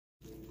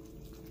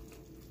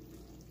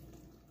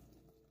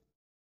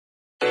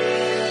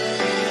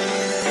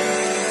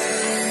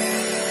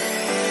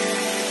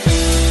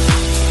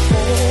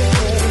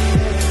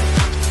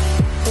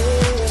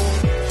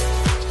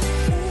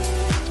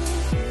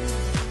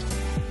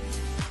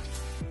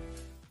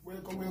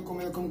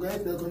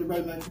guys, welcome to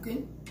Bright Man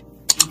Cooking.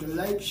 You can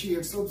like,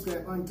 share,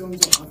 subscribe and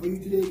thumbs up. And for you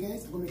today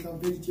guys, I'm going to make a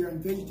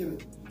vegetarian vegetable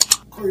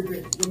curry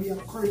veg. It's going to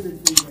be a curry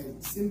veg for you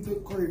guys. Simple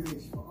curry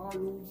veg for all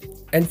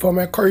those. And for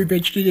my curry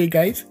veg today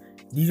guys,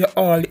 these are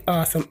all the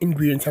awesome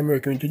ingredients I'm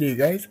working with today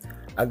guys.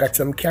 I got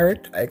some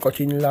carrot, I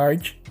cut in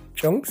large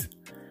chunks.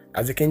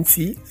 As you can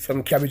see,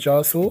 some cabbage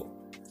also.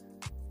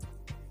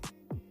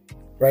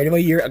 Right over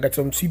here I got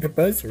some sweet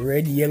peppers,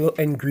 red, yellow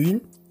and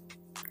green.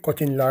 Cut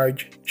in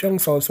large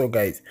chunks also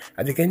guys.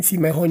 As you can see,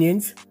 my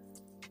onions,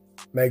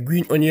 my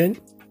green onion,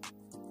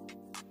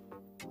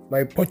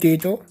 my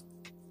potato,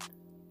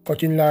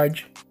 cut in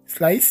large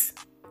slice,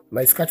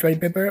 my scotch white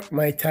pepper,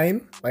 my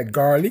thyme, my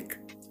garlic,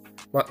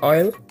 my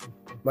oil,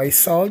 my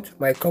salt,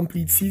 my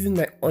complete season,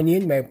 my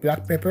onion, my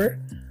black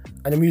pepper,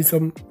 and I'm using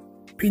some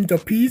pinto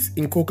peas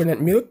in coconut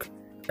milk,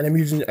 and I'm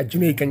using a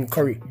Jamaican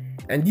curry.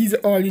 And these are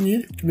all you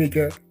need to make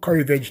a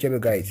curry vegetable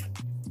guys.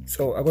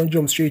 So I'm going to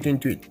jump straight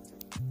into it.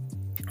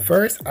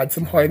 First, add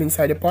some oil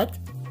inside the pot.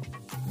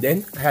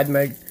 Then I add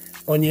my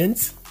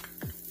onions.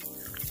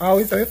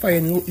 Always have a fire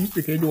in low heat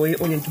because you don't want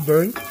your onion to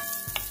burn.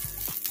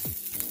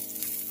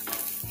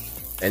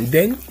 And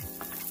then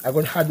I'm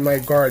going to add my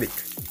garlic.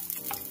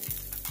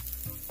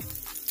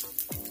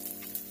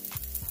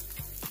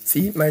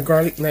 See, my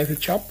garlic nicely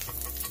chopped,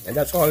 and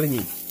that's all you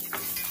need.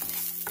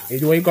 You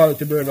don't want your garlic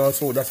to burn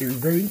also. That's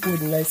very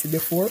important, like I said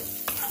before.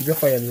 Keep your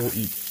fire in low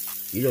heat.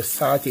 You just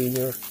saute in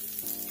your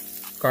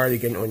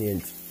garlic and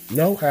onions.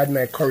 Now I add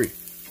my curry.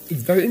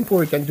 It's very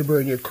important to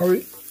burn your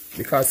curry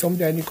because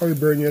sometimes the curry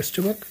burn your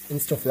stomach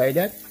and stuff like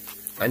that.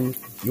 And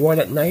you want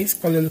that nice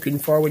color you're looking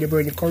for when you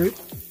burn the curry.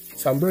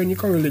 So I'm burning the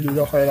curry with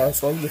the oil and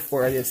salt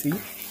before you see.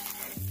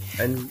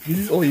 And this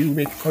is how you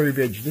make curry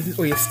veg. This is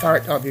how you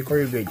start off your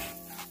curry veg.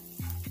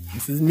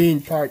 This is the main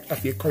part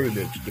of your curry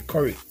veg, the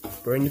curry.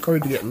 Burn the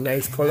curry to get a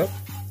nice color,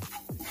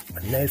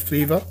 a nice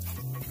flavor.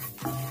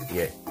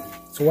 Yeah.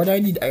 So what I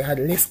did, I had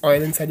less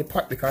oil inside the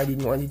pot because I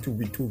didn't want it to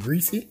be too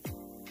greasy.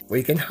 But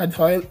you can add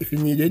oil if you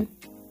need it.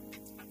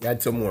 You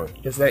add some more,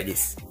 just like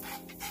this.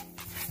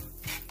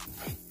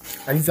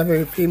 And it's a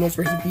very famous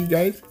recipe,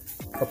 guys.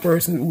 For a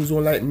person who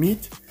don't like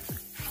meat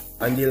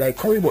and they like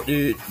curry, but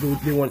they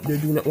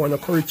do not want a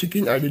curry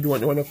chicken, or they do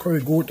not want a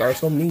curry goat or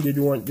something. They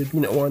do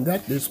not want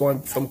that. They just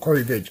want some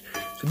curry veg.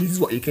 So this is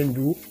what you can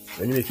do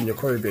when you're making your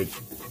curry veg.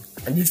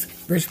 And this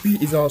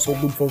recipe is also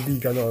good for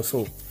vegan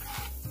also.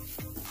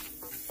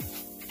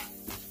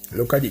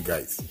 Look at it,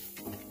 guys.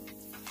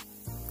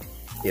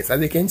 Yes,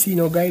 as you can see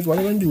now guys, what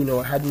I'm going to do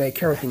now, I had my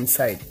carrot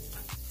inside.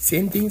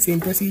 Same thing,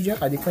 same procedure,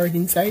 add the carrot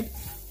inside.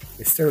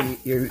 You stir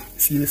your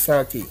seal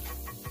saute.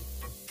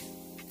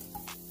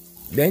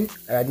 Then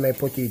I add my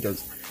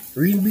potatoes.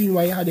 Reason being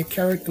why I had the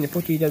carrot and the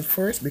potatoes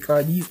first,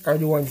 because these are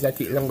the ones that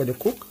take longer to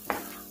cook.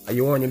 And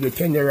you want them to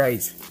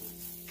tenderize.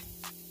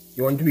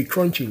 You want to be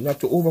crunchy, not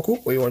to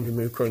overcook, but you want to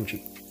be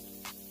crunchy.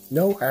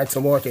 Now I add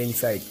some water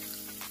inside.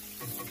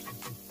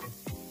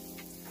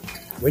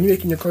 When you're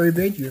making your curry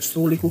veg, you're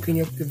slowly cooking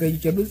your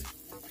vegetables.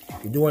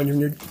 You don't want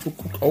them to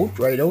cook out,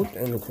 right out,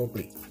 and look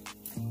ugly.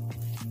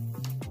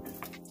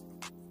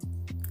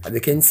 As you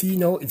can see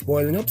now, it's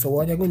boiling up. So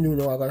what I'm going to do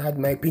now, I'm going to add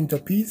my pinto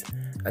peas.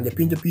 And the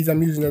pinto peas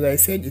I'm using, as I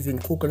said, is in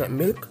coconut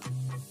milk.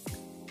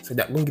 So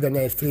that's going to give a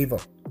nice flavor.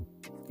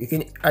 You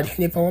can add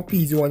any form of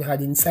peas you want to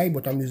add inside,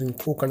 but I'm using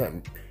coconut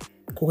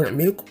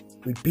milk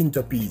with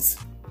pinto peas.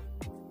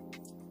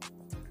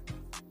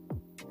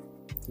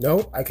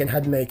 Now I can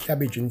add my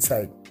cabbage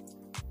inside.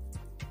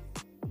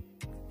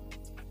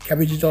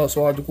 Cabbage is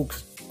also hard to cook.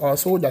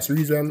 Also, that's the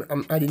reason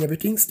I'm adding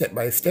everything step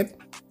by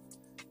step.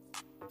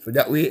 So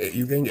that way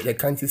you can get the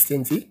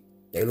consistency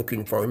that you're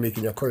looking for in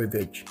making your curry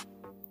veg.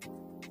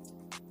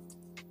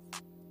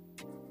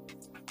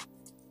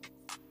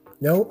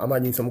 Now I'm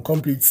adding some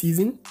complete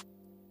season.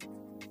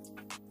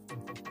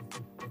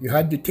 You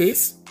had the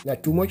taste,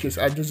 not too much, just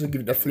add just to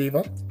give it the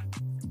flavor.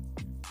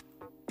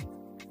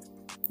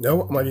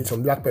 Now I'm adding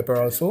some black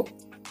pepper also.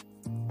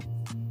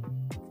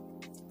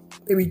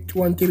 Maybe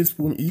 1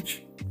 tablespoon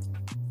each.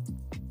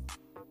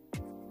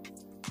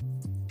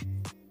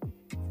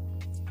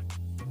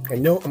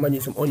 And now I'm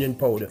adding some onion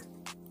powder.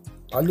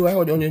 Although I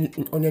had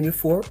onion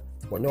before,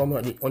 but now I'm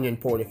adding onion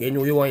powder. You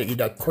know you want to get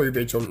that curry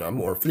veg some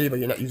more flavor,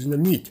 you're not using the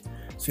meat.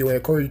 So you want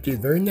your curry to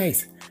taste very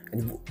nice.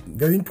 And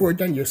very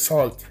important, your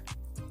salt.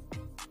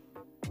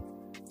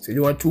 So you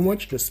don't want too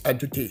much, just add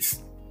to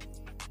taste.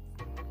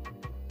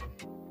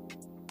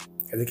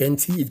 As you can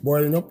see, it's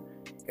boiling up.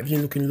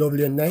 Everything looking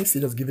lovely and nice. You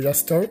just give it a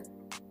stir.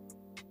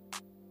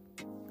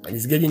 And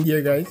it's getting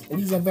there guys. And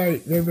this is a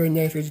very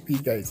nice recipe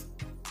guys.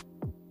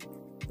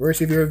 Whereas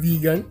if you're a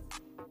vegan,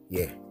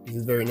 yeah, this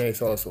is very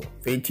nice also.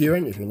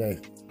 Vegetarian, if you're nice,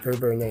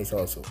 very nice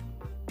also.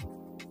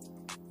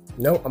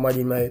 Now I'm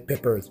adding my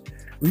peppers.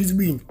 Reason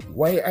being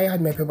why I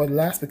add my pepper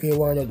last, because you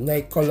want a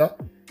nice color.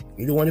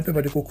 You don't want the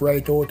pepper to cook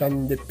right out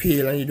and the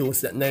pale, and you don't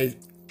see that nice.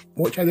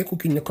 Much as you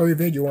cook in the curry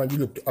veg, you want it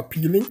to look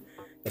appealing.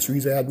 That's the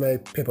reason I add my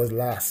peppers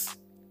last.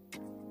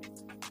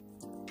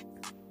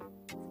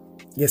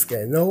 Yes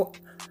guys, now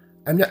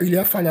I'm not really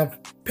a fan of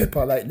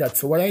pepper like that.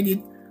 So what I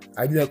did,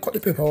 I do like cut the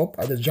pepper up.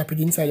 I just drop it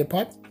inside the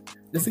pot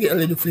just to get a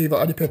little flavor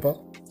of the pepper.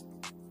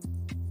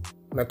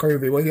 My curry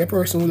veg. Well, if you're a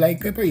person who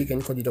like pepper, you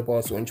can cut it up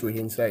also and throw it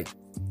inside.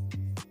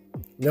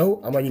 Now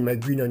I'm adding my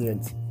green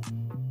onions.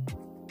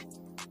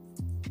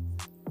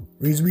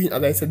 Reason,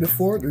 as I said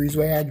before, the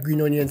reason why I had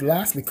green onions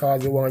last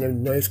because you want a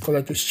nice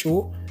color to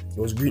show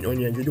those green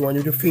onions. You don't want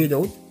it to fade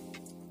out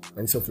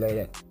and stuff like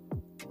that.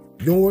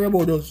 Don't worry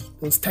about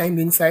those thyme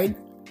inside.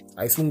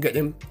 I soon get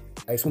them.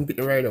 I soon pick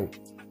them right out.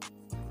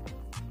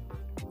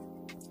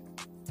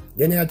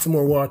 Then I add some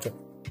more water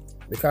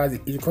because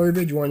in the curry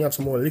veg you want to have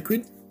some more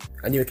liquid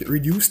and you make it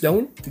reduce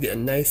down to get a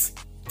nice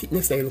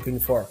thickness that you're looking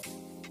for.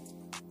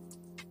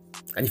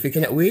 And if you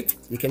cannot wait,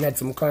 you can add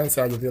some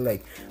cornstarch if you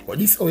like. But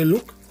this is how it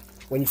look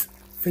when it's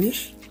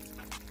finished.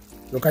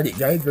 Look at it,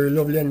 guys, very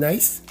lovely and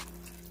nice.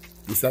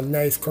 It's a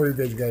nice curry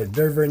veg, guys.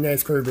 Very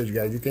nice curry veg,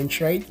 guys. You can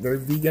try it, very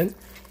vegan,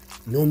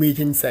 no meat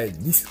inside.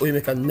 This is how you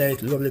make a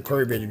nice lovely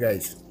curry veg,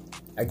 guys.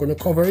 I'm gonna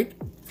cover it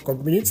for a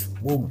couple minutes.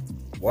 Boom,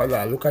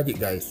 voila, look at it,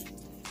 guys.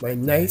 My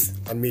nice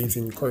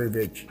amazing curry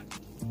veg.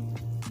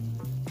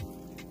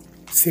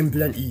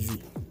 Simple and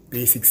easy,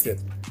 basic step.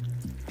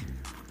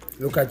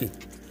 Look at it.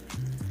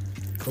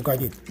 Look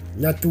at it.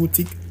 Not too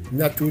thick,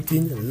 not too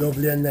thin,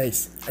 lovely and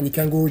nice. And you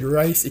can go with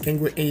rice, you can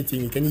go with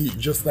anything, you can eat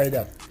just like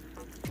that.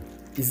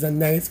 This is a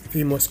nice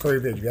famous curry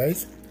veg,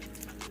 guys.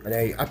 And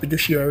I'm happy to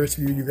share a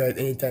recipe with you guys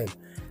anytime.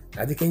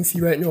 As you can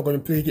see right now, I'm gonna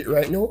plate it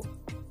right now.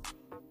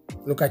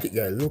 Look at it,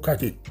 guys, look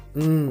at it.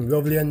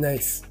 Lovely and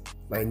nice.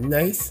 My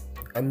nice,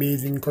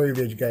 amazing curry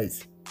veg,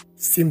 guys.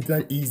 Simple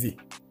and easy.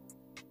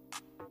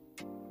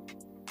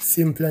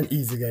 Simple and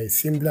easy, guys.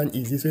 Simple and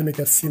easy. This will make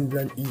a simple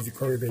and easy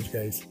curry veg,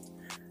 guys.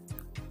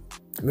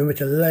 Remember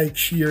to like,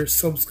 share,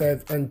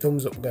 subscribe, and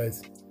thumbs up,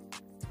 guys.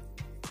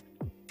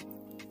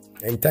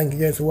 And thank you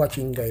guys for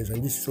watching, guys.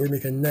 And this is how we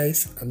make a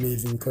nice,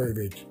 amazing curry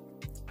veg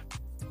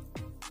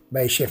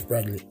by Chef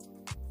Bradley.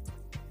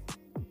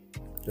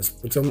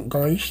 Just put some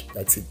garnish,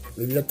 that's it.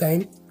 A little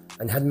thyme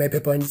and add my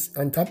pepper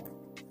on top.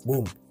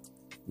 Boom.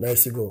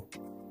 Nice to go.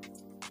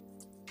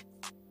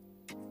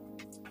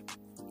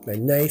 My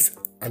nice,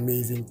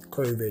 amazing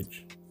curry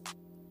veg.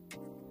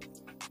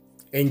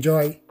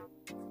 Enjoy.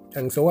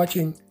 Thanks for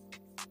watching.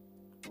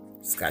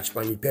 Scotch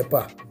bonnet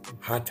pepper.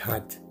 Hot,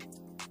 hot.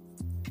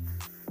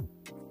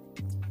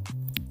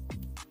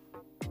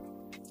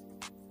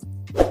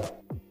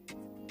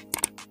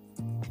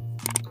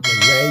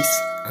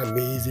 Nice,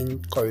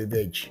 amazing curry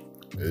veg.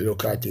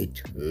 Look at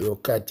it.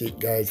 Look at it,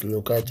 guys.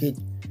 Look at it.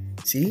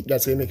 See,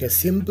 that's how you make a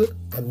simple,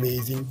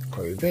 amazing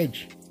curry veg.